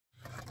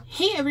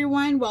Hey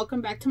everyone,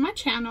 welcome back to my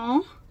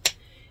channel.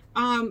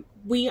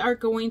 We are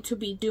going to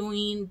be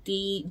doing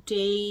the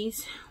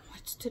days,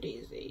 what's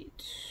today's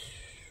date?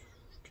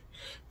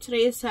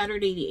 Today is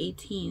Saturday the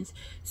 18th.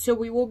 So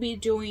we will be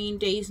doing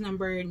days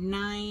number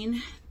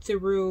 9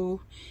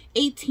 through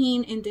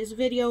 18 in this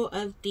video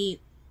of the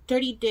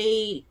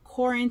 30-day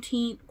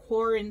quarantine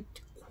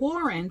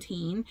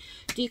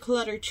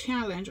declutter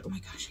challenge. Oh my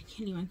gosh, I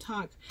can't even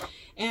talk.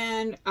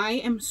 And I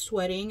am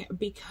sweating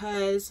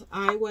because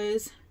I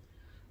was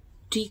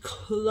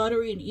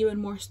decluttering even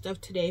more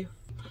stuff today.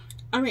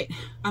 All right,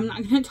 I'm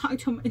not gonna talk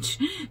too much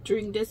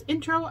during this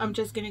intro. I'm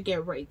just gonna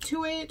get right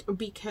to it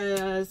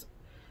because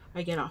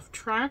I get off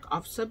track,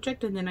 off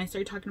subject, and then I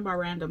start talking about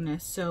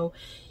randomness. So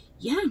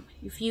yeah,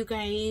 if you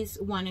guys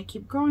want to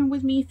keep growing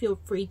with me, feel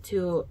free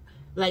to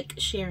like,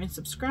 share, and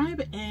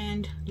subscribe,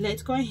 and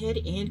let's go ahead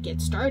and get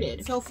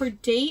started. So for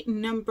day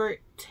number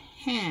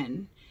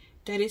 10,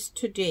 that is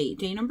today,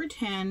 day number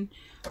 10,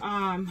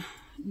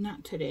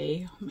 not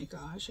today, oh my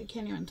gosh, I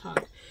can't even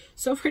talk.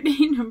 So for day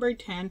number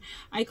 10,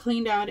 I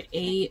cleaned out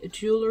a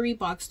jewelry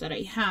box that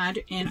I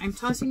had, and I'm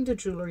tossing the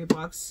jewelry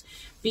box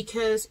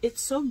because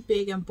it's so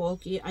big and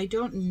bulky. I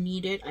don't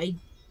need it. I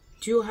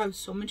do have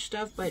so much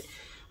stuff, but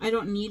I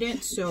don't need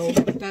it. So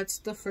that's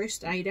the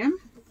first item,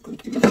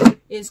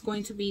 is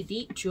going to be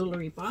the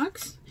jewelry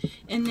box.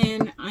 And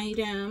then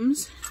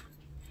items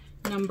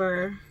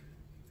number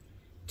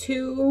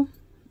 2,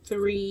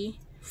 3,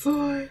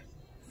 4,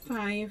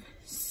 5,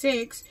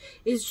 6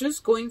 is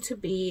just going to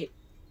be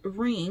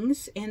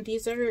rings, and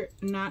these are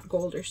not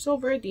gold or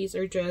silver, these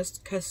are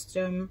just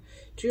custom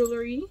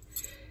jewelry,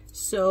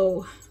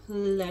 so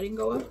letting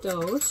go of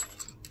those.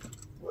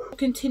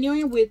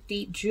 Continuing with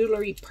the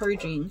jewelry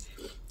purging,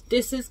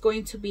 this is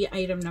going to be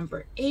item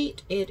number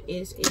 8. It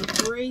is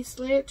a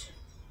bracelet.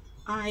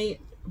 I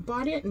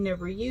bought it,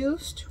 never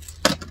used.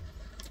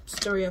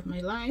 Story of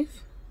my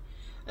life.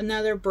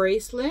 Another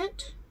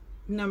bracelet,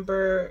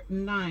 number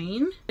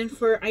 9. And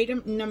for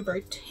item number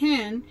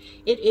 10,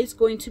 it is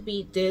going to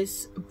be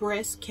this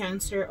breast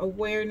cancer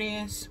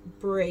awareness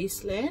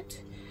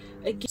bracelet.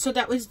 Again, so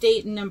that was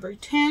day number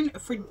 10.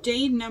 For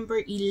day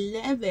number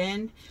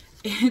 11,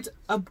 it's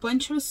a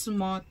bunch of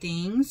small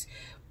things,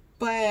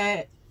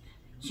 but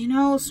you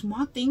know,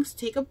 small things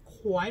take up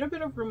quite a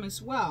bit of room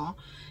as well.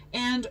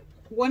 And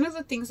one of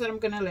the things that I'm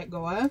gonna let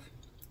go of,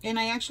 and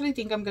I actually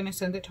think I'm gonna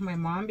send it to my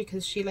mom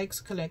because she likes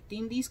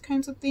collecting these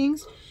kinds of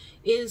things,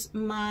 is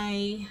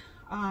my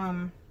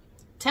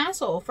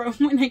tassel from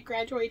when I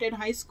graduated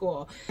high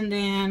school. And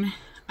then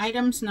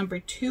items number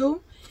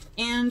 2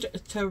 and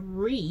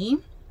 3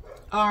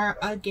 are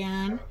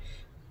again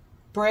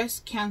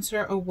breast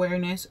cancer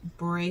awareness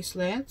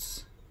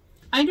bracelets.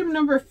 Item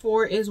number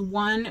 4 is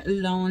one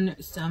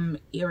lonesome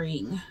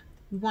earring.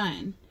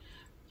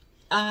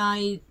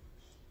 I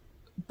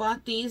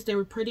bought these, they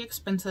were pretty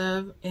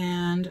expensive,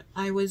 and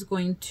I was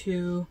going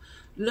to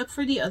look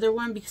for the other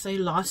one because I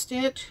lost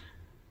it,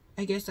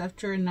 I guess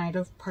after a night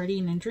of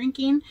partying and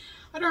drinking.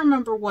 I don't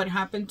remember what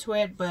happened to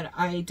it, but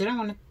I didn't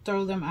want to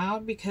throw them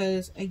out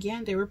because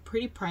again, they were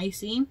pretty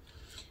pricey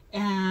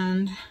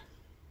and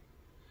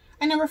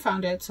I never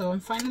found it, so I'm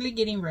finally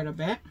getting rid of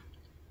it.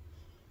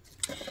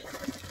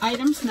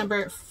 Items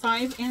number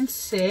 5 and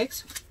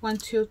 6, 1,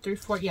 2, 3,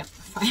 4, yeah,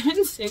 5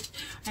 and 6,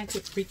 I had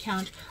to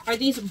recount, are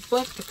these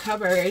book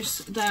covers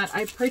that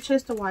I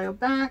purchased a while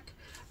back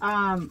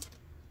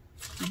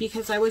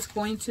because I was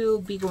going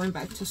to be going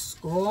back to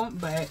school,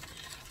 but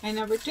I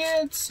never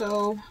did,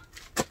 so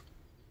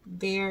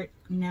they're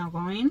now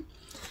going.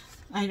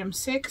 Item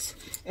 6,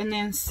 and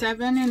then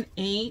 7 and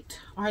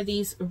 8 are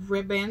these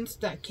ribbons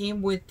that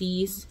came with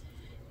these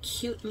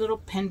cute little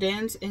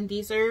pendants, and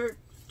these are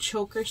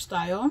choker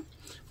style,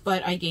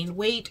 but I gained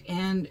weight,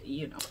 and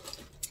you know,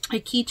 a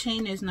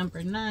keychain is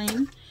number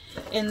 9,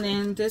 and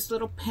then this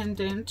little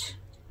pendant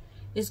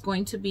is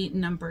going to be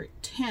number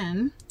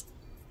 10.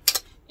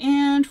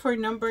 And for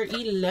number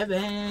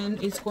 11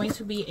 is going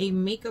to be a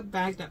makeup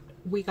bag that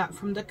we got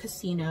from the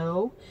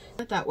casino.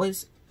 That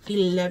was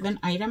 11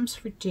 items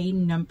for day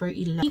number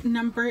 11.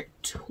 Number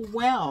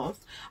 12,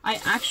 I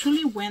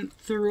actually went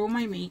through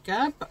my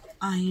makeup.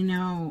 I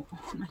know,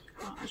 oh my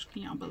gosh,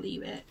 can y'all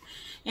believe it?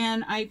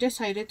 And I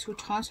decided to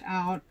toss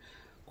out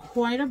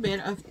quite a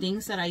bit of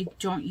things that I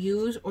don't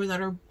use or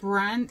that are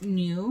brand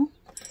new.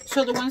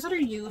 So the ones that are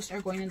used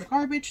are going in the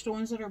garbage. The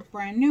ones that are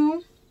brand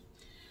new,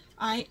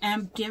 I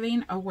am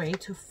giving away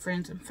to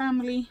friends and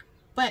family.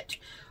 But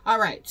all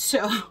right,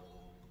 so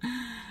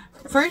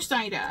first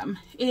item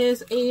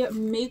is a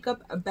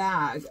makeup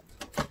bag.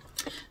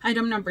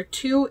 Item number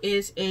 2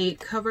 is a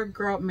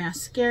CoverGirl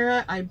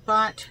mascara. I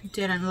bought,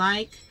 didn't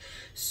like,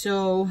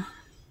 so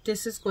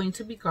this is going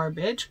to be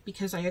garbage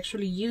because I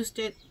actually used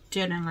it,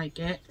 didn't like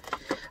it.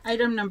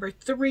 Item number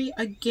 3,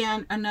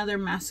 again, another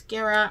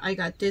mascara. I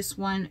got this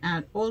one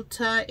at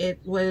Ulta. It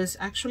was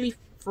actually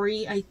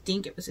free. I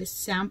think it was a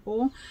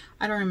sample.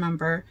 I don't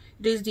remember.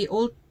 It is the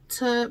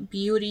Ulta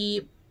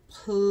Beauty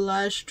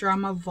Plush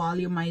Drama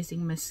Volumizing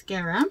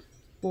Mascara.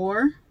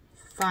 4,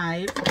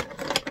 5,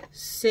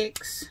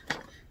 6,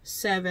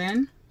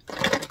 7,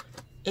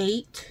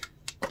 8,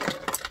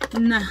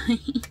 9,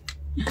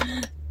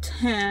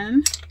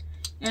 10,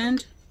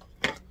 and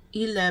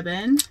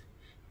 11,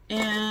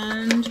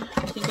 and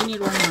I think I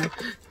need one more,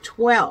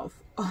 12.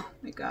 Oh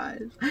my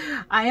god,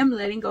 I am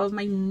letting go of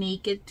my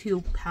Naked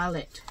 2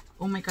 palette.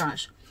 Oh my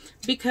gosh,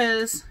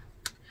 because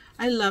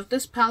I love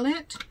this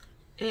palette.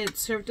 It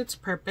served its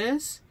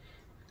purpose,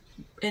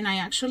 and I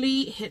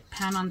actually hit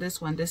pan on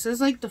this one. This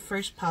is like the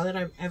first palette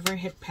I've ever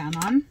hit pan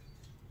on,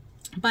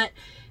 but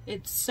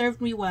it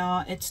served me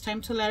well. It's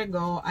time to let it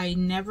go. I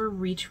never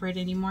reach for it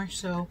anymore,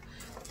 so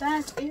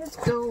that is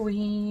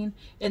going.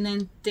 And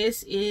then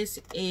this is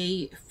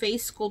a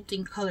face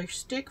sculpting color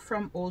stick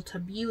from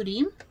Ulta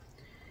Beauty,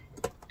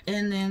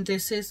 and then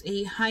this is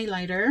a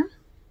highlighter,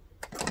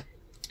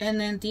 and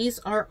then these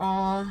are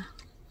all,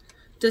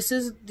 this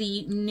is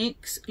the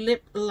NYX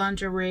lip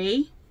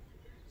lingerie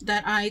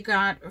that I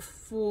got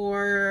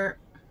for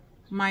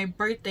my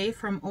birthday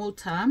from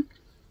Ulta.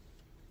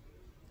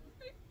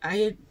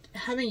 I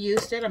haven't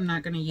used it. I'm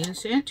not going to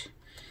use it.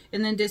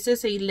 And then this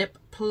is a lip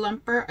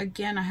plumper.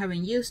 Again, I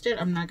haven't used it.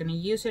 I'm not going to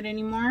use it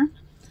anymore.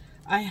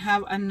 I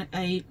have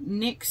a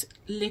NYX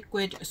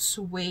liquid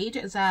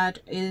suede that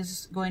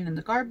is going in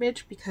the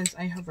garbage because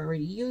I have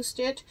already used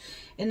it.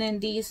 And then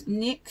these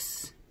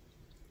NYX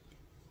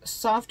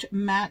soft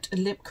matte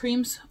lip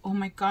creams. Oh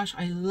my gosh,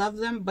 I love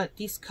them, but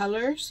these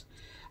colors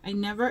I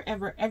never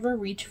ever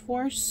reach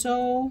for,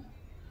 so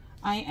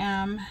I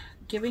am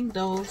giving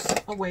those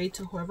away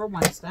to whoever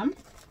wants them.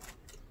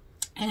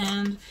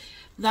 And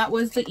that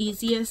was the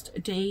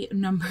easiest day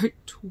number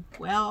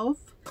 12.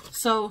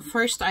 So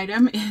first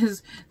item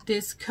is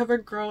this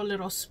CoverGirl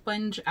little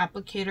sponge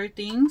applicator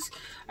things.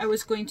 I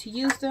was going to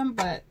use them,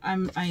 but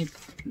I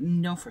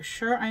know for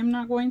sure I'm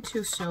not going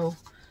to, so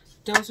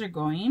those are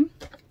going.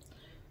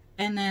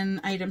 And then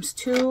items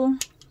 2,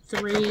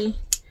 3,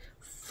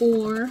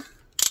 4,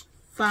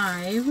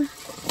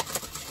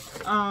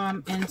 5,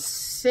 and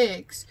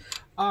 6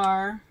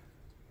 are,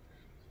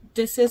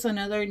 this is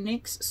another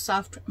NYX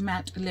soft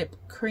matte lip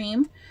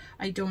cream.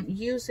 I don't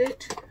use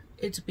it.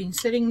 It's been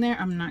sitting there.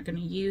 I'm not going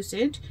to use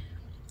it.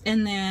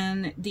 And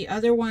then the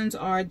other ones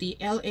are the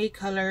LA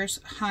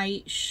Colors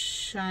High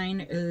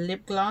Shine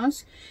Lip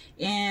Gloss,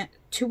 and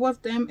 2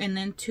 of them, and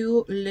then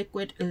 2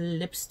 liquid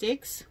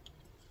lipsticks.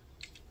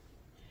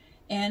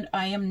 And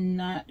I am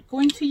not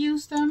going to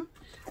use them.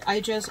 I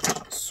just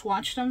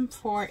swatched them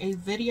for a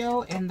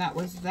video, and that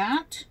was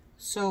that.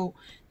 So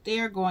they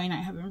are going.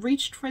 I haven't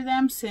reached for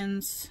them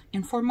since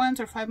in 4 months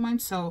or 5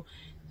 months, so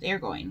they're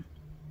going.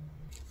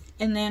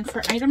 And then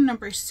for item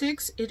number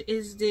 6, it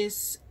is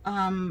this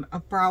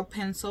a brow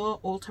pencil,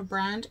 Ulta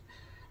brand.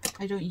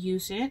 I don't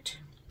use it.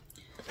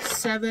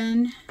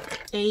 7,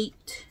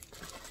 8,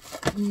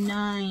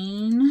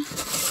 9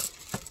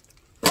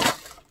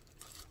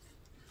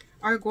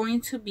 are going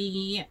to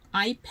be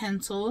eye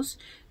pencils.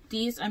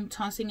 These I'm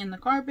tossing in the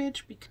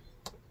garbage because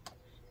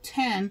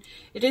 10,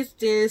 it is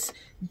this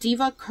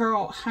Diva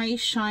Curl High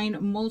Shine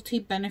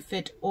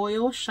Multi-Benefit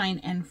Oil Shine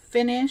and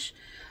Finish.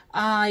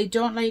 I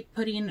don't like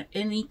putting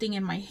anything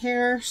in my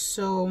hair,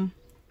 so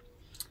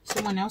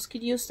someone else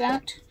could use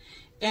that.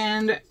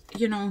 And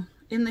you know,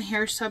 in the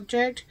hair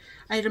subject,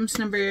 items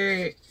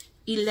number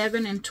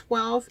 11 and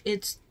 12,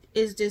 is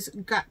this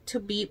Got To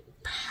Be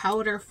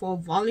Powderful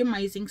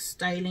Volumizing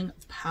Styling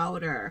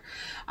Powder.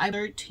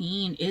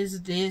 13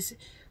 is this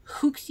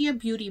Huxia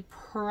Beauty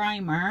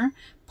Primer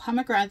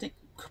Pomegranate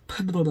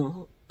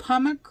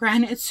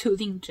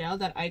Soothing Gel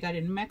that I got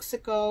in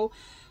Mexico.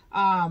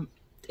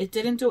 It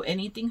didn't do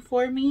anything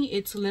for me.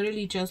 It's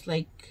literally just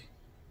like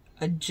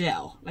a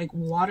gel, like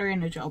water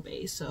in a gel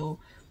base. So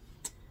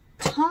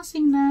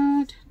tossing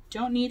that.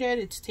 Don't need it.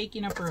 It's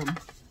taking up room.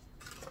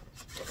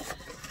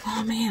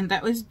 Oh man,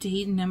 that was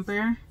day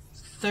number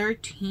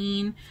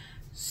 13.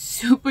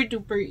 Super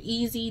duper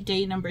easy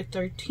day number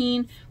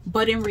 13,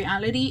 but in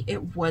reality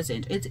it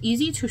wasn't. It's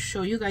easy to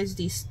show you guys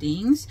these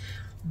things,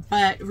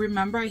 but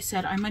remember I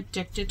said I'm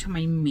addicted to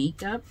my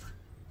makeup,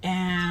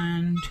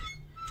 and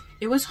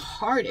it was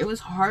hard. It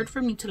was hard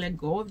for me to let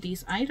go of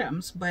these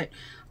items, but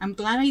I'm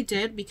glad I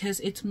did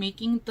because it's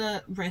making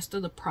the rest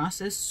of the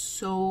process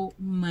so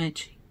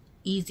much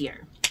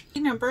easier.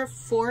 Number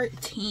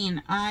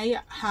 14, I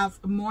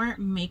have more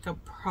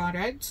makeup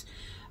products.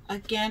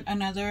 Again,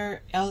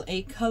 another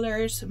LA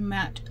Colors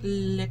matte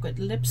liquid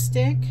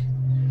lipstick.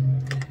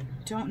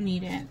 Don't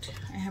need it.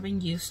 I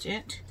haven't used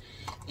it.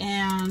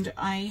 And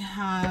I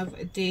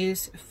have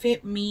this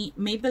Fit Me,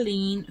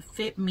 Maybelline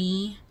Fit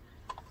Me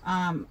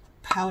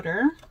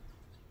powder.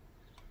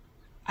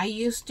 I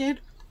used it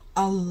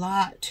a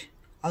lot,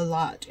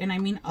 and I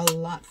mean a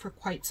lot, for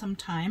quite some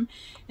time,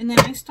 and then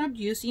I stopped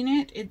using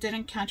it. It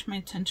didn't catch my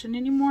attention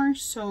anymore,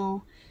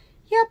 so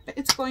yep,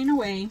 it's going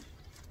away.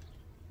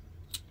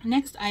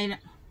 Next item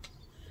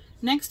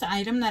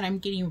that I'm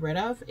getting rid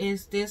of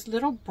is this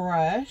little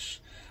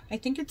brush. I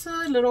think it's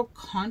a little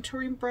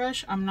contouring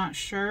brush. I'm not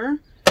sure.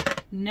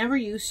 Never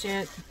used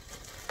it.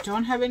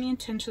 Don't have any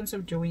intentions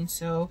of doing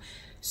so.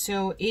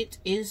 So it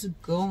is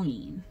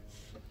going.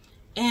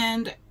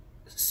 And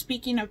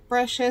speaking of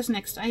brushes,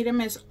 next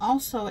item is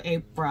also a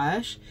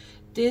brush.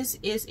 This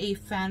is a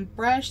fan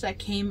brush that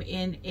came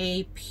in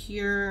a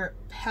pure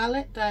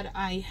palette that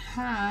I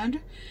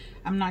had.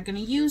 I'm not going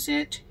to use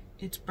it.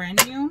 It's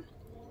brand new.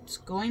 It's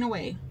going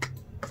away.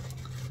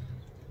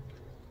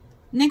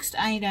 Next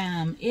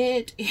item,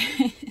 it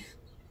is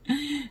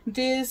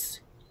this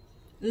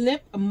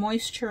lip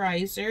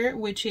moisturizer,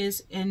 which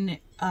is in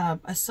a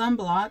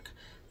sunblock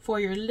for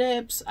your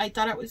lips. I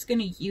thought I was going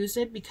to use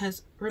it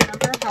because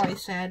remember how I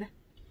said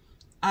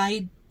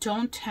I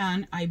don't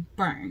tan, I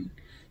burn.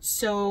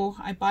 So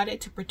I bought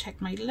it to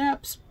protect my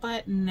lips,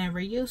 but never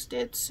used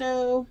it,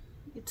 so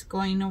it's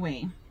going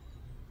away.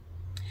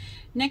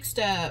 Next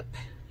up,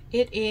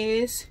 it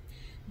is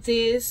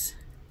this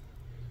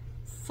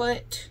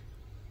foot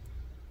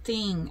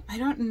thing. I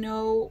don't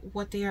know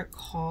what they are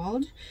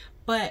called,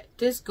 but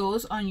this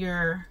goes on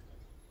your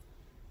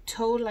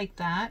toe like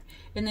that,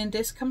 and then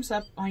this comes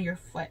up on your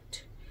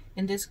foot,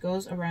 and this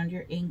goes around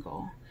your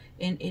ankle,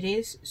 and it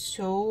is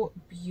so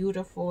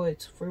beautiful.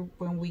 It's for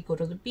when we go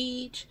to the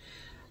beach,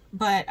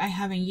 but I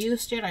haven't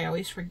used it. I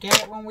always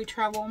forget it when we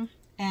travel,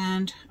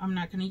 and I'm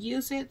not going to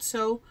use it,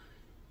 so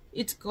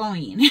it's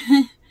going.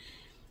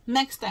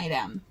 Next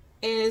item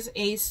is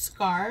a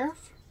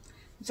scarf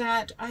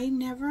that I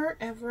never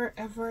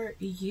ever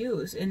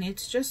use, and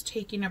it's just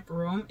taking up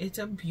room. It's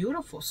a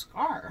beautiful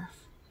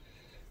scarf,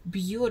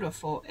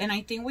 beautiful, and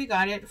I think we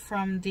got it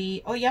from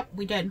the, oh yep,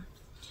 we did,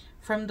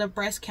 from the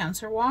breast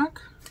cancer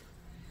walk.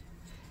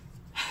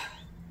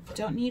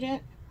 Don't need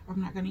it.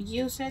 I'm not going to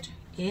use it.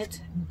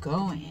 It's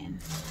going.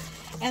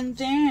 And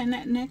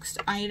then next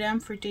item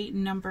for date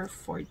number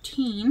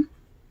 14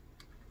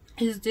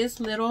 is this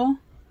little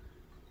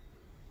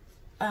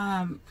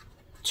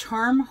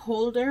charm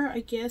holder,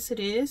 I guess it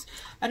is.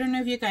 I don't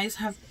know if you guys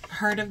have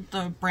heard of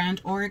the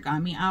brand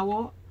Origami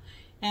Owl,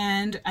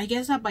 and I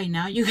guess that by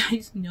now you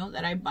guys know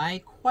that I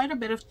buy quite a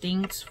bit of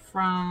things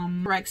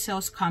from direct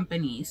sales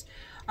companies.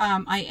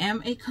 I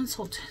am a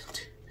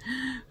consultant.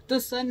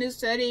 The sun is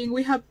setting.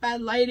 We have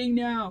bad lighting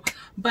now,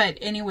 but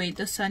anyway,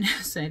 the sun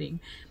is setting.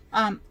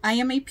 I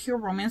am a pure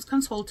romance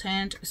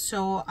consultant,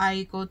 so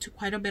I go to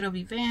quite a bit of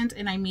events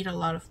and I meet a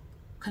lot of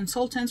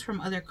consultants from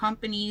other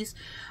companies.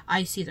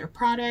 I see their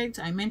products,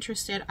 I'm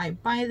interested, I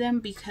buy them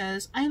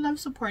because I love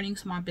supporting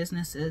small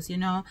businesses. You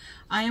know,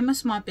 I am a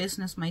small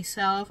business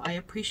myself. I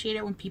appreciate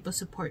it when people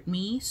support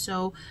me,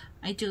 so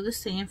I do the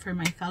same for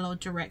my fellow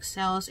direct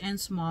sales and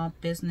small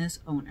business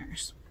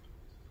owners.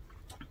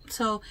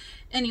 So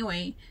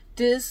anyway,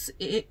 this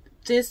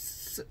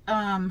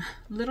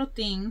little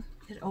thing,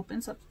 it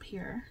opens up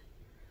here.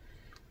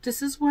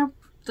 This is where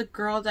the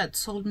girl that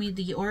sold me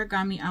the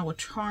Origami Owl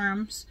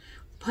charms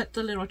put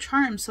the little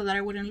charms so that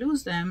I wouldn't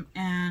lose them,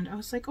 and I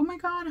was like, oh my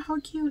god, how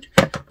cute.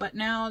 But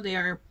now they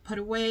are put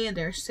away and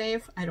they're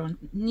safe. I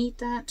don't need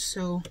that,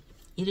 so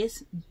it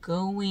is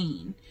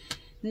going.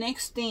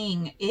 Next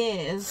thing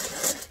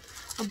is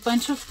a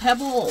bunch of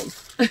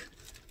pebbles.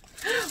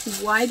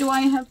 Why do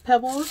I have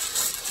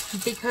pebbles?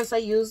 Because I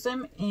use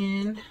them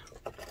in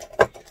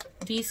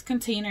these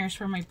containers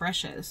for my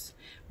brushes,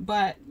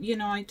 but you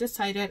know, I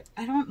decided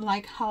I don't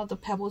like how the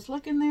pebbles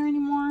look in there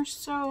anymore,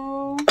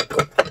 so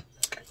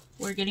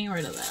we're getting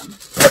rid of them.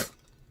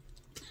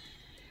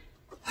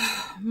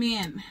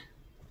 Man,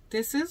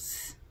 this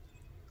is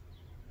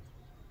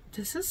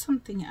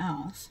something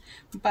else.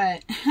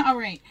 But all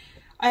right,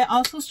 I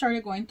also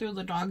started going through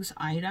the dog's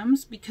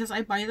items because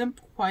I buy them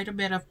quite a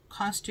bit of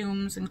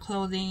costumes and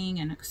clothing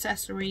and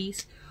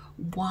accessories.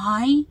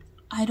 Why?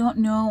 I don't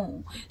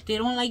know. They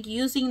don't like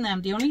using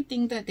them. The only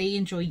thing that they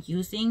enjoy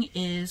using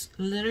is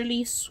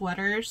literally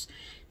sweaters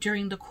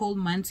during the cold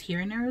months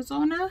here in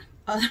Arizona.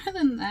 Other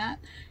than that,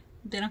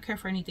 they don't care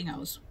for anything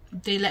else.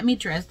 They let me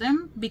dress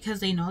them because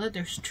they know that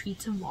there's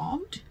treats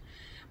involved,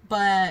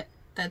 but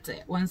that's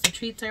it. Once the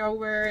treats are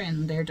over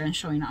and they're done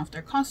showing off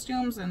their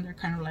costumes, and they're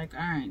kind of like, all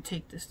right,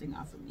 take this thing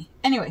off of me.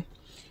 Anyway,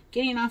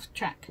 getting off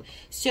track.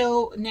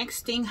 So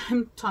next thing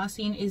I'm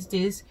tossing is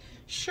this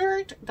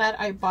shirt that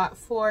I bought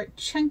for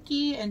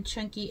Chunky, and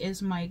Chunky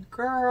is my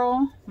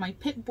girl, my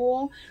pit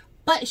bull,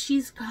 but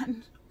she's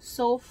gotten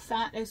so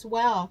fat as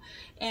well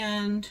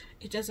and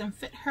it doesn't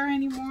fit her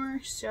anymore,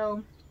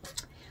 so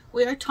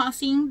we are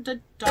tossing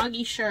the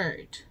doggy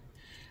shirt.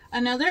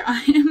 Another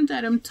item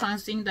that I'm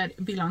tossing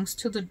that belongs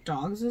to the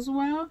dogs as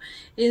well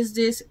is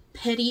this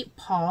Petty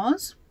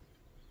Paws.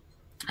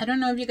 I don't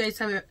know if you guys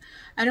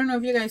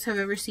have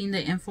ever seen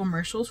the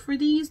infomercials for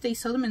these. They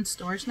sell them in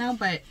stores now,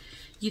 but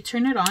you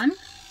turn it on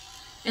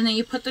and then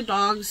you put the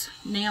dog's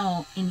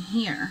nail in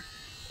here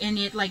and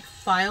it like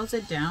files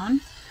it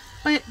down.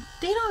 But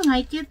they don't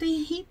like it.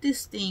 They hate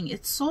this thing.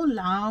 It's so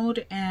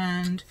loud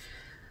and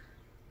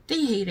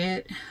they hate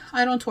it.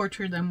 I don't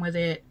torture them with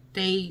it.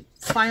 They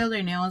file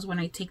their nails when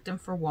I take them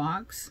for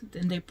walks.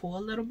 Then they pull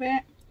a little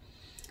bit.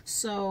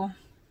 So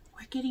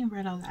we're getting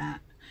rid of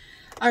that.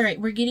 All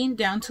right, we're getting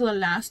down to the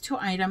last two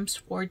items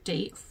for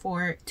day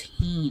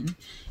 14.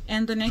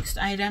 And the next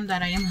item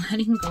that I am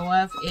letting go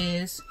of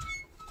is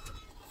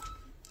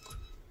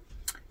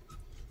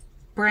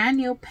brand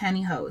new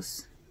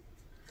pantyhose.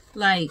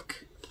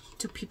 Like,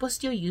 do people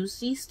still use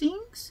these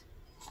things?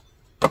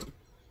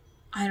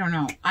 I don't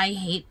know. I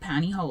hate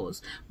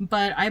pantyhose,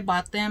 but I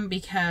bought them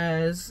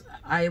because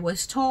I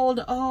was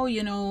told, oh,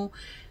 you know,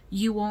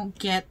 you won't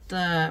get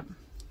the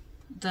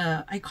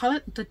I call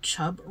it the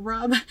chub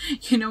rub,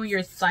 you know,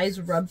 your thighs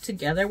rub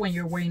together when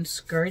you're wearing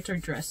skirts or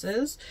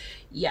dresses.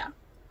 Yeah,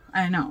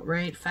 I know,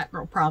 right? Fat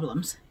girl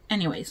problems.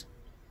 Anyways,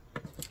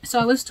 so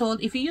I was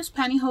told if you use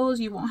pantyhose,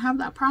 you won't have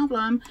that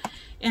problem.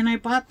 And I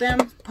bought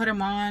them, put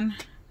them on,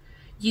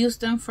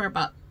 used them for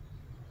about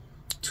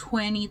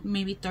 20,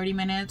 maybe 30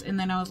 minutes. And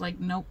then I was like,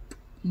 nope,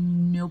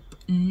 nope,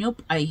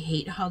 nope. I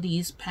hate how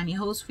these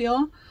pantyhose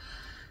feel.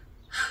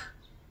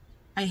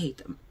 I hate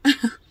them.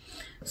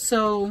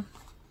 So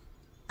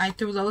I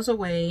threw those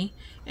away,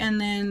 and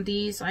then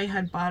these I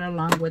had bought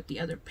along with the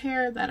other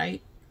pair that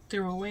I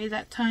threw away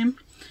that time,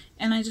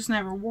 and I just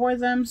never wore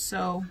them,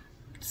 so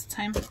it's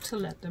time to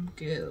let them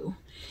go.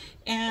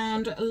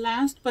 And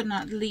last but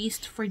not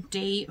least, for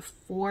day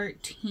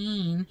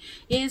 14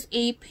 is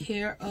a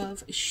pair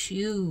of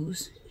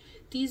shoes.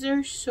 These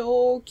are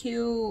so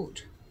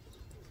cute.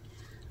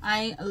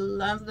 I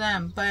love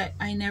them, but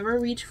I never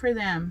reach for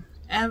them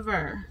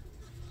ever.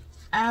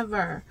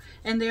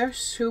 And they're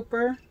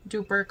super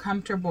duper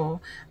comfortable.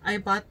 I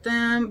bought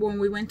them when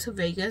we went to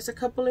Vegas a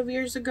couple of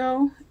years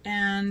ago,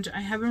 and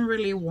I haven't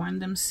really worn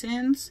them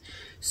since.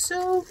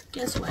 So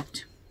guess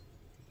what?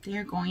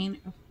 They're going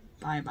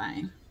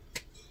bye-bye.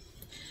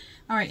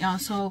 All right, y'all,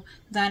 so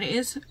that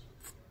is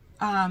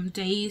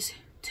days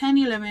 10,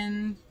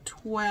 11,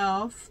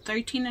 12,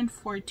 13, and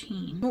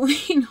 14.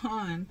 Moving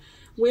on,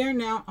 we're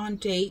now on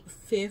day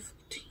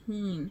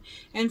 15.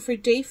 And for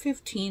day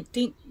 15,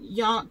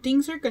 y'all,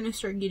 things are gonna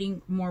start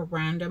getting more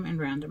random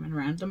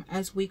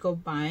as we go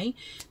by,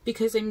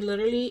 because I'm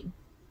literally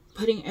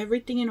putting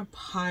everything in a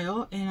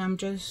pile, and I'm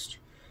just,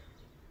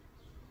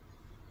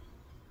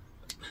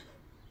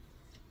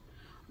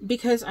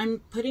 because I'm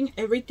putting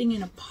everything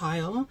in a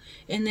pile,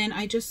 and then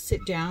I just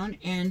sit down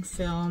and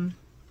film,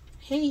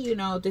 hey, you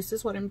know, this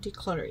is what I'm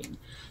decluttering.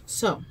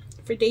 So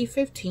for day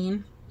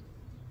 15,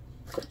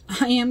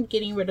 I am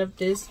getting rid of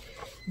this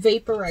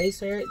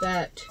vaporizer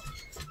that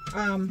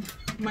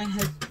my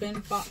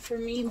husband bought for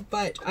me,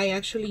 but I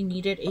actually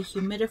needed a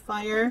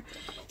humidifier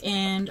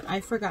and I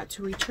forgot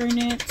to return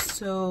it,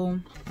 so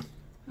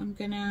I'm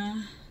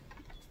gonna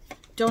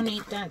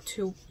donate that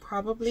to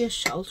probably a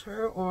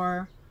shelter,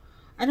 or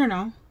I don't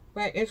know,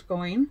 but it's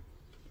going.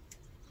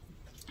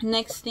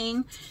 Next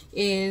thing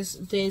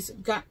is this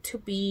Got to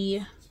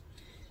Be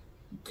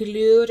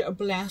Glued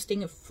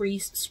Blasting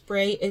Freeze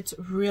Spray. It's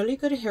really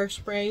good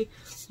hairspray,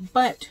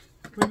 but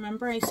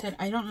remember I said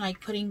I don't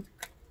like putting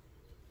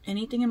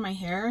anything in my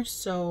hair,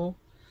 so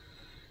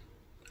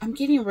I'm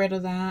getting rid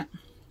of that.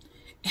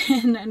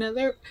 And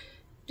another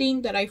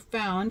thing that I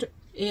found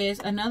is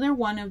another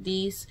one of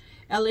these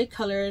LA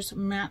Colors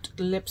matte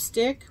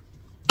lipstick.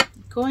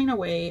 Going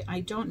away. I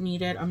don't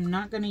need it. I'm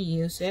not going to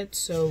use it,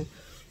 so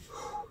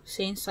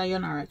saying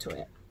sayonara to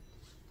it.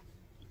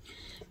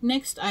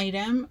 Next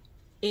item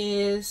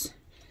is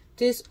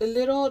this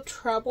little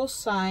travel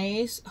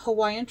size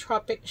Hawaiian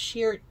Tropic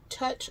Sheer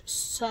Touch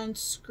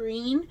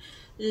Sunscreen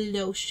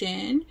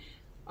Lotion.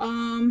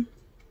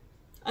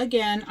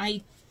 Again,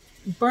 I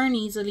burn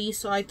easily,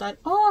 so I thought,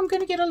 oh, I'm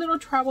gonna get a little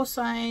travel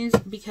size,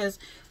 because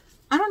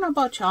I don't know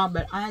about y'all,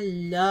 but I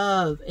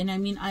love, and I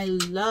mean I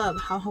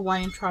love, how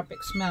Hawaiian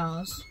Tropic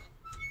smells.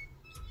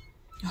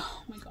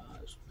 Oh my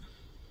gosh.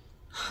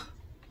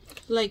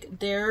 Like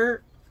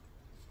the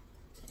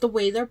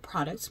way their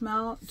products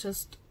smell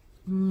just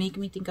make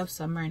me think of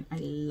summer, and I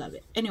love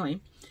it. Anyway,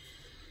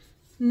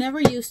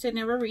 never used it,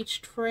 never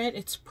reached for it.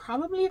 It's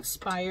probably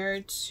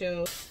expired,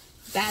 so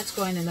that's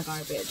going in the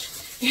garbage.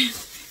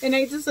 And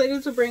I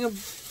decided to bring a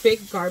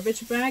big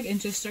garbage bag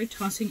and just start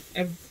tossing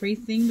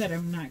everything that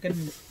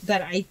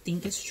that I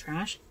think is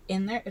trash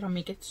in there. It'll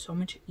make it so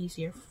much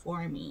easier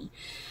for me.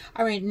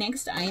 All right,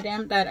 next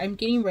item that I'm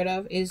getting rid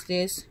of is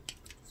this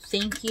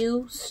thank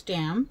you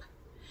stamp,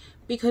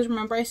 because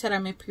remember I said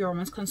I'm a Pure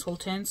Romance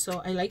consultant,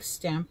 so I like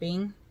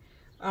stamping.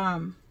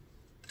 When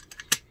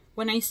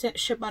I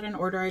ship out an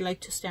order, I like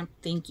to stamp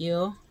thank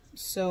you,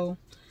 so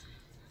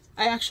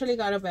I actually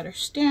got a better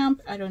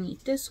stamp. I don't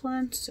need this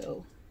one,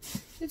 so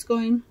it's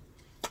going.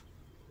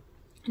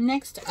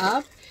 Next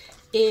up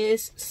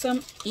is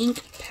some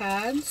ink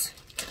pads,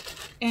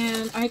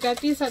 and I got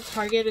these at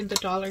Target in the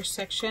dollar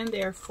section.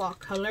 They are fall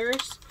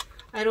colors.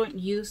 I don't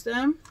use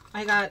them.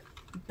 I got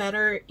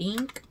better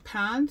ink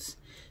pads,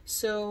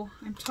 so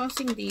I'm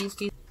tossing these.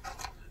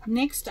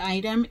 Next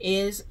item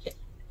is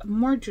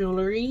more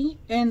jewelry,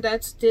 and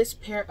that's this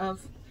pair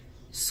of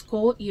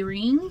skull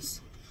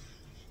earrings.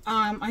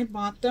 I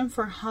bought them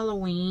for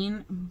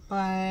Halloween,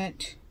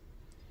 but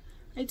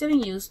I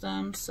didn't use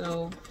them,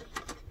 so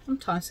I'm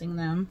tossing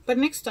them. But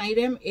next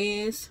item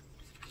is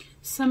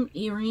some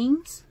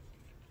earrings.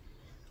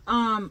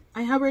 I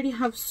already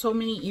have so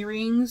many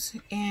earrings,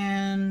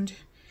 and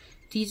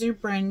these are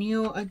brand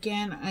new.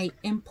 Again, I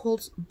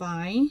impulse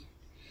buy.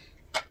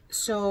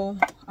 So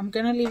I'm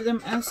gonna leave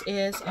them as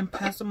is and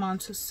pass them on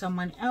to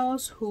someone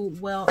else who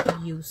will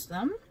use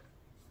them.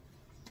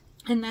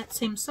 In that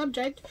same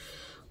subject,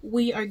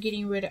 we are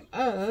getting rid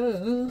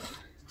of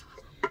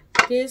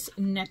this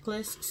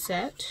necklace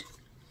set.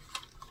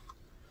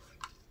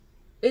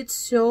 It's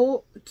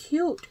so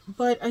cute,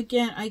 but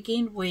again, I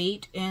gained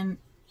weight and,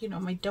 you know,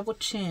 my double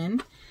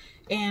chin,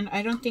 and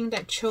I don't think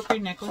that choker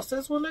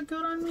necklaces will look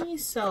good on me,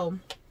 so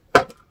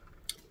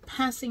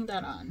passing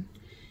that on.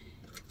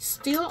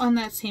 Still on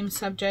that same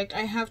subject,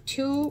 I have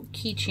two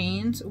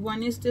keychains.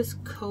 One is this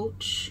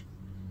Coach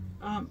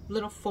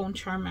little phone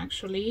charm.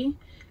 Actually,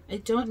 I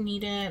don't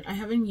need it. I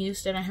haven't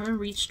used it. I haven't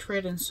reached for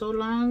it in so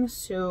long,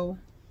 so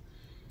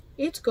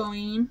it's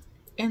going.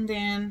 And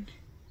then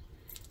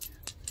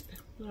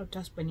a little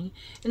dust bunny.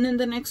 And then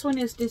the next one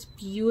is this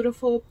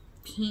beautiful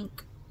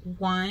pink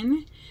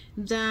one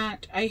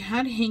that I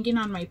had hanging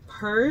on my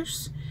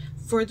purse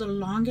for the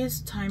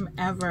longest time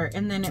ever,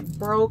 and then it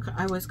broke.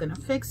 I was gonna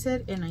fix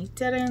it and I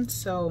didn't,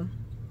 so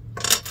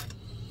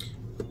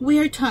we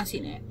are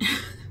tossing it.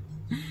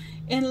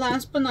 And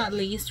last but not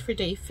least, for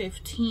day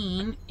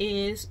 15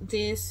 is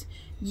this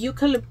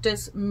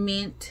eucalyptus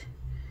mint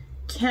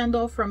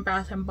candle from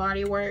Bath and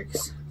Body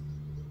Works.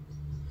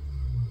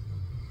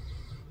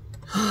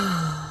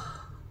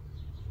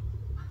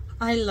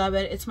 I love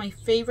it. It's my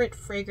favorite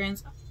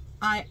fragrance.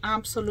 I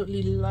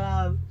absolutely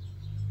love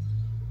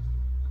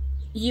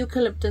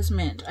eucalyptus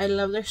mint. I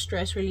love their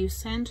stress relief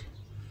scent.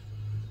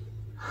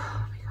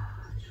 Oh my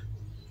gosh.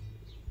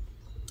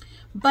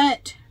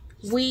 But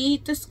we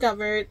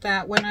discovered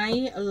that when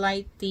I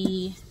light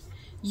the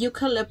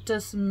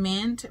eucalyptus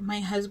mint,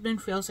 my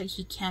husband feels like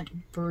he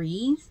can't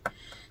breathe.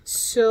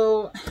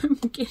 So I'm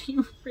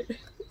getting rid of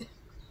it.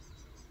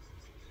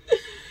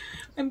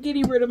 I'm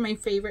getting rid of my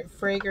favorite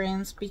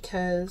fragrance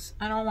because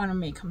I don't want to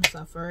make him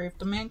suffer. If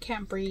the man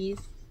can't breathe,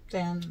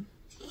 then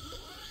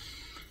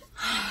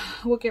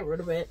we'll get rid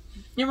of it.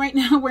 And right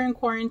now we're in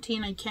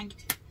quarantine. I can't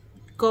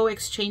go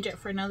exchange it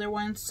for another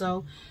one,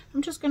 so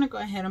I'm just gonna go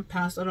ahead and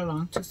pass it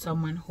along to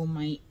someone who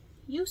might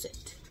use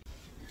it.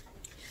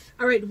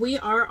 All right, we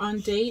are on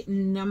day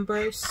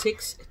number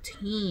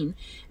 16,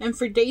 and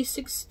for day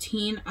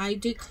 16 I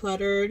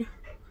decluttered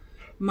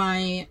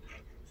my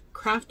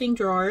crafting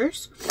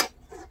drawers,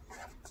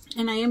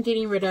 and I am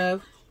getting rid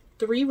of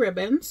 3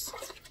 ribbons,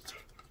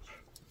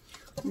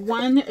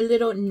 one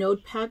little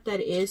notepad that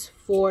is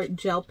for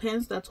gel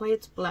pens, that's why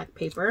it's black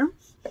paper,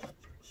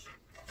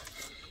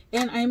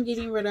 and I'm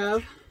getting rid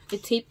of a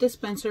tape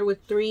dispenser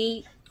with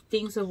 3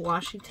 things of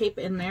washi tape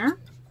in there.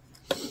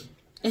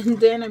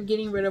 And then I'm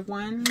getting rid of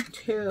 1,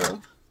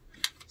 2,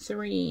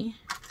 3,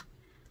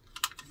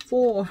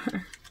 4,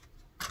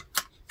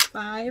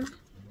 5,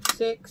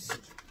 6,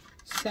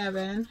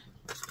 7,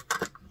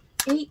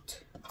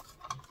 8,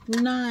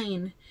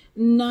 9.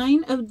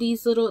 9 of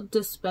these little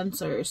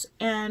dispensers.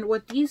 And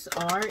what these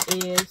are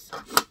is,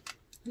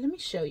 let me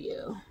show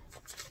you.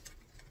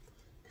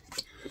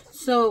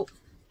 So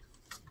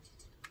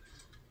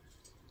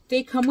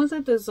they come with a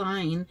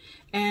design,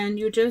 and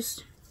you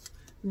just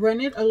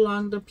run it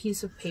along the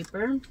piece of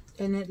paper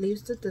and it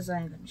leaves the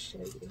design. Let me show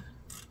you.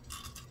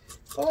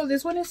 Oh,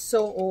 this one is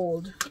so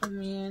old. I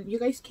mean, you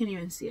guys can't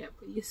even see it,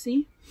 but you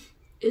see?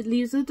 It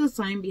leaves a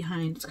design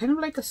behind. It's kind of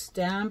like a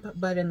stamp,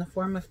 but in the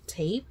form of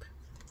tape,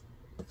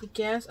 I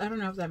guess. I don't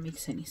know if that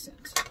makes any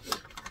sense.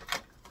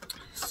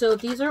 So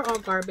these are all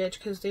garbage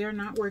because they are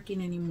not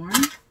working anymore.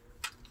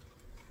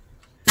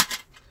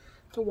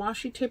 The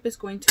washi tape is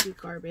going to be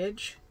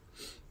garbage.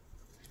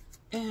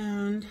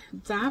 And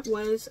that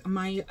was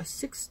my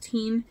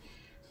 16.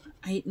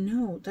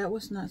 No, that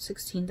was not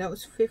 16. That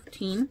was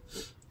 15.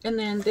 And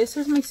then this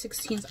is my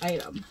 16th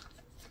item.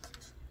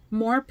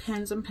 More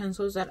pens and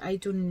pencils that I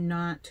do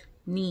not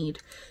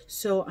need.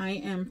 So I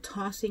am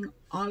tossing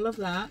all of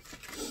that.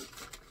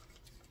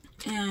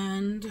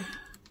 And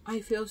I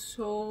feel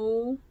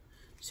so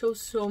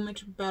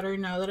much better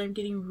now that I'm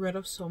getting rid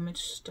of so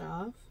much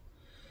stuff.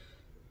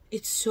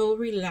 It's so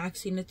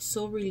relaxing. It's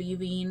so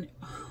relieving.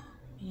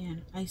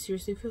 Man, I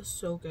seriously feel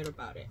so good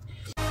about it.